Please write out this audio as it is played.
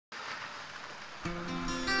Hey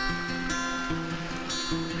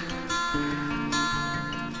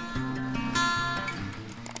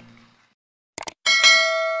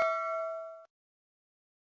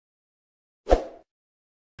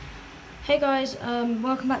guys,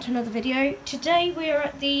 welcome back to another video. Today we are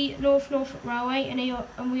at the Norfolk Railway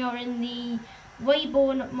and we are in the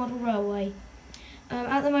Weybourne model railway.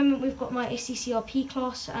 At the moment we've got my ACCRP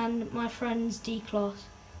class and my friend's D class,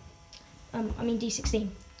 D16.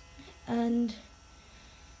 And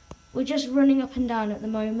we're just running up and down at the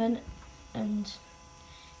moment, and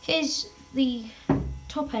here's the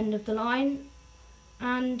top end of the line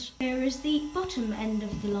and here is the bottom end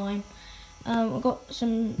of the line. We've got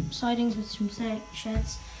some sidings with some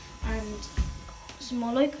sheds and some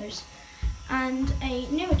more locos. And a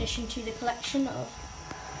new addition to the collection of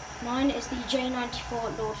mine is the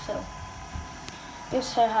J94 Lord Phil. We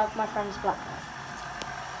also have my friend's Black Knife.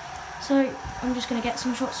 So I'm just going to get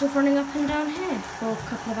some shots of running up and down here for a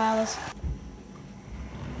couple of hours.